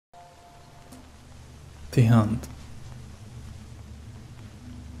The hunt.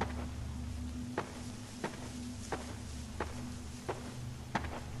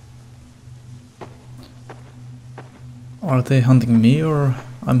 Are they hunting me or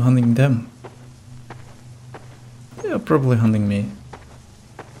I'm hunting them? They're probably hunting me.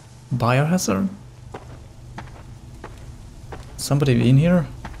 Biohazard? Somebody in here?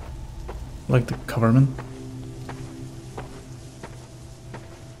 Like the government?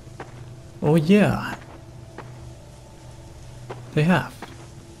 Oh yeah. They have.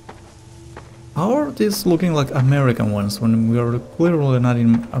 How are these looking like American ones when we are clearly not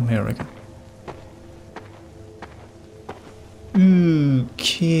in America?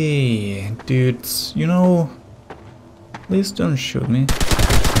 Okay, dudes, you know, please don't shoot me.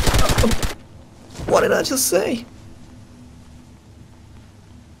 What did I just say?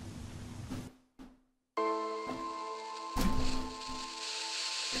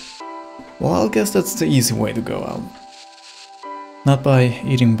 Well, I guess that's the easy way to go out. Not by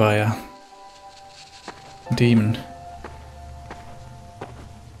eating by a demon.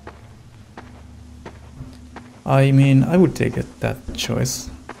 I mean, I would take it, that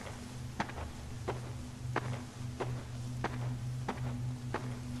choice.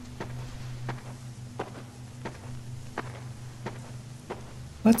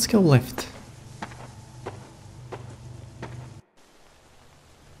 Let's go left.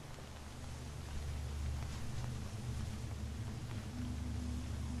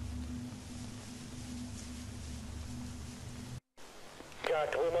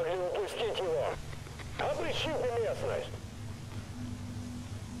 Как вы могли упустить его? Обыщите местность.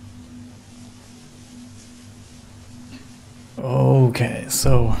 Okay,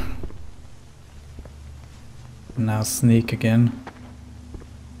 so now sneak again.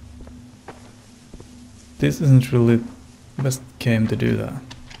 This isn't really the best game to do that.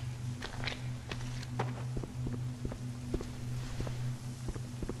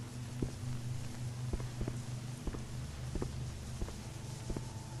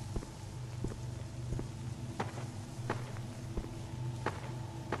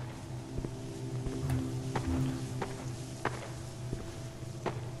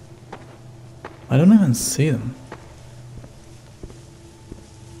 I don't even see them.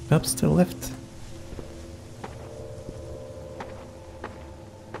 Perhaps they left.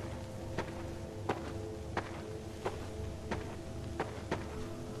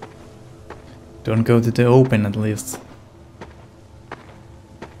 Don't go to the open at least.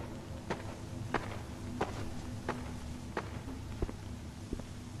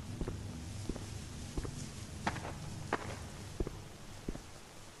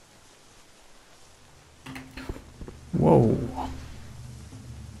 Whoa.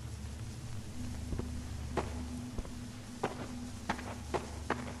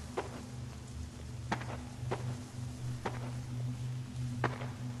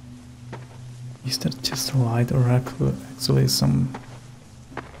 Is that just a light or actually some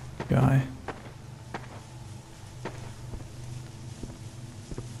guy?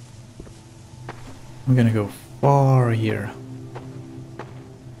 I'm gonna go far here.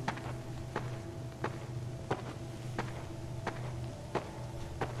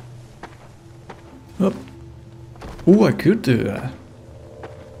 Oh. Ooh, I could do that.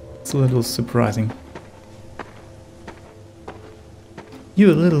 It's a little surprising.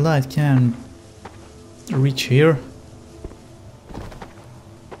 You little light can reach here.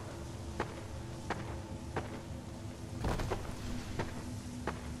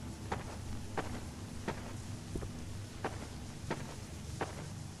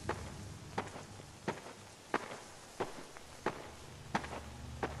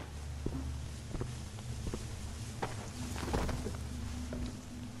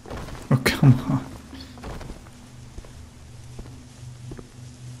 Oh, come on.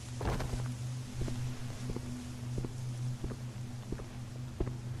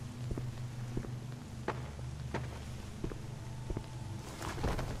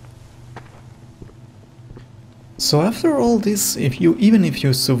 So after all this, even if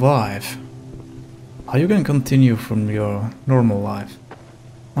you survive, are you gonna continue from your normal life?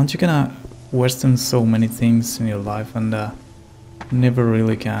 Aren't you gonna question so many things in your life and never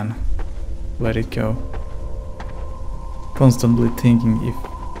really can let it go? Constantly thinking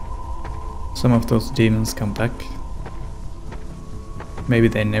if some of those demons come back. Maybe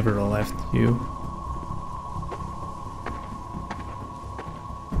they never left you.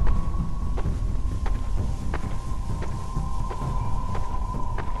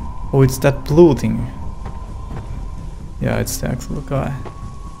 Oh, it's that blue thing. Yeah, it's the actual guy.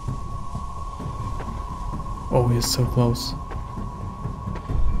 Oh, he's so close.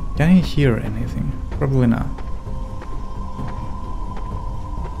 Can he hear anything? Probably not.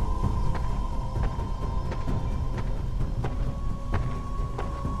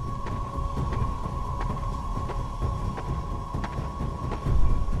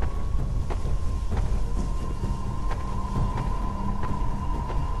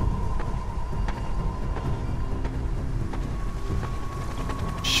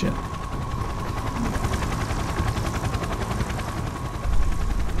 Shit.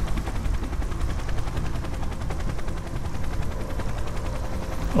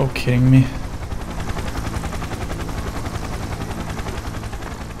 Oh, kidding me.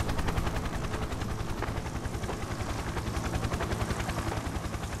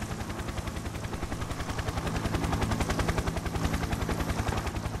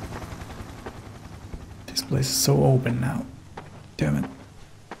 This place is so open now. Damn it.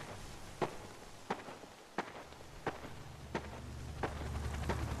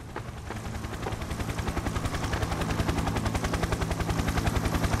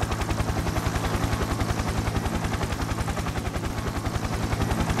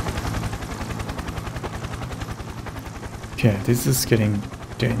 Okay, this is getting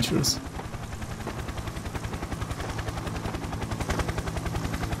dangerous.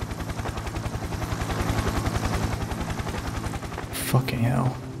 Fucking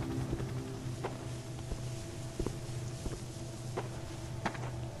hell.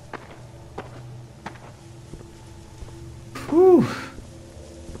 Whew.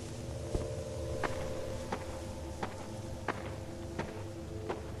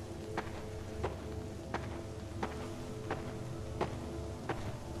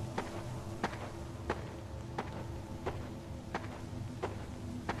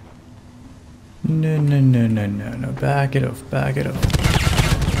 No, back it off, back it off.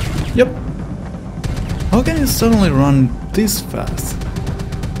 Yep. How can you suddenly run this fast?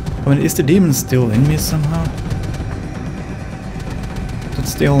 I mean, is the demon still in me somehow?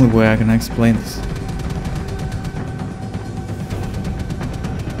 That's the only way I can explain this.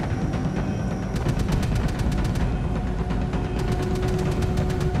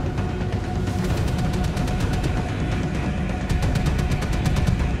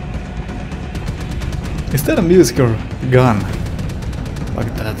 Is that a music or a gun?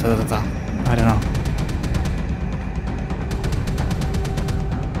 Like da da da da. I don't know.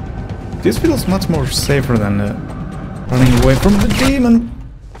 This feels much more safer than running away from the demon.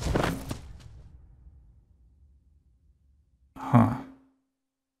 Huh.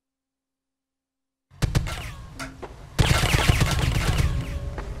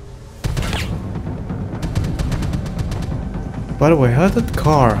 By the way, how did that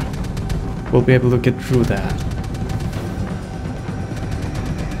car will be able to get through that?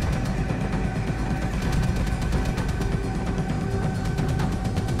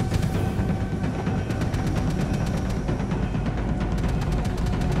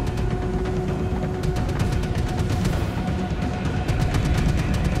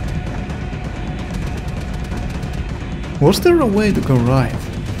 Was there a way to go right?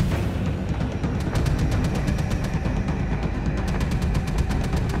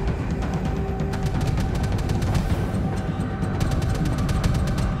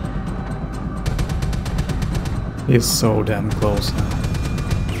 He's so damn close now.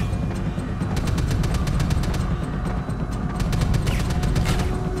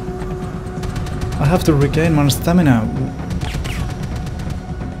 I have to regain my stamina.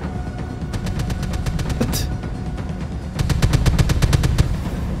 What?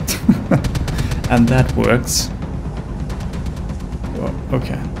 And that works. Well,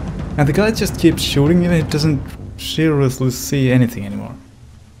 okay. And the guy just keeps shooting and he doesn't seriously see anything anymore.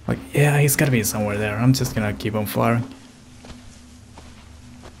 Like, yeah, he's gotta be somewhere there. I'm just gonna keep on firing.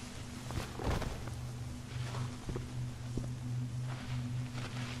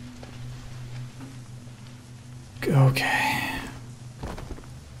 Okay.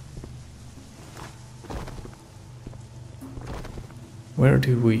 Where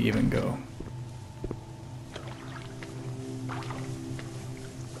do we even go?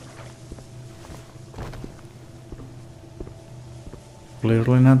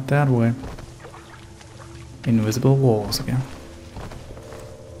 Clearly not that way. Invisible walls again.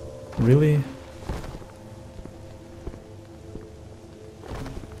 Really?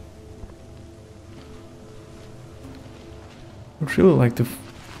 I'd really like to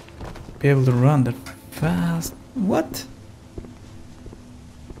be able to run that fast. What?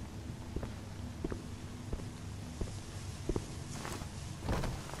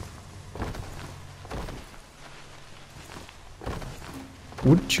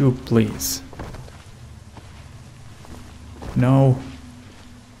 Would you please? No.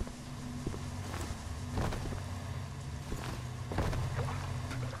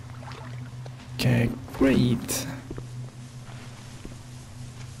 Great.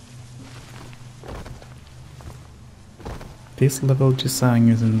 This level design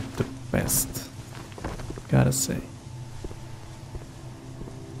isn't the best, gotta say.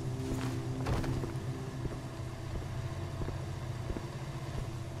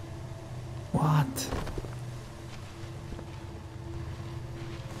 What?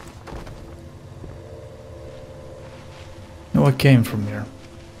 No, I came from here.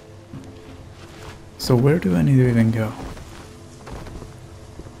 So where do I need to even go?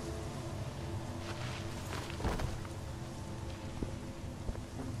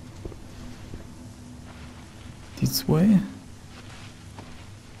 This way?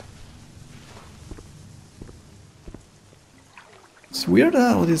 It's weird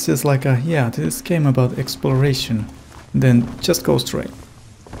how this is like a, yeah, this game about exploration, then just go straight.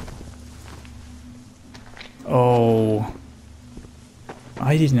 Oh,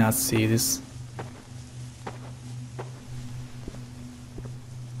 I did not see this.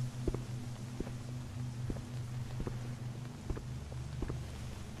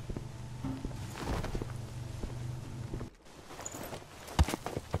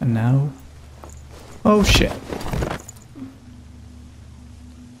 And now, oh shit.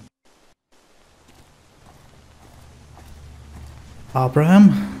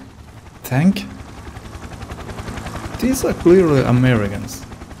 Abraham? Tank? These are clearly Americans.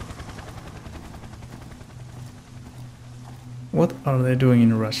 What are they doing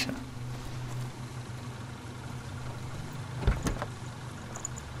in Russia?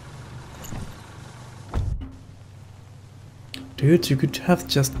 Dude, you could have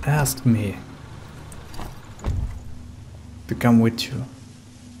just asked me to come with you.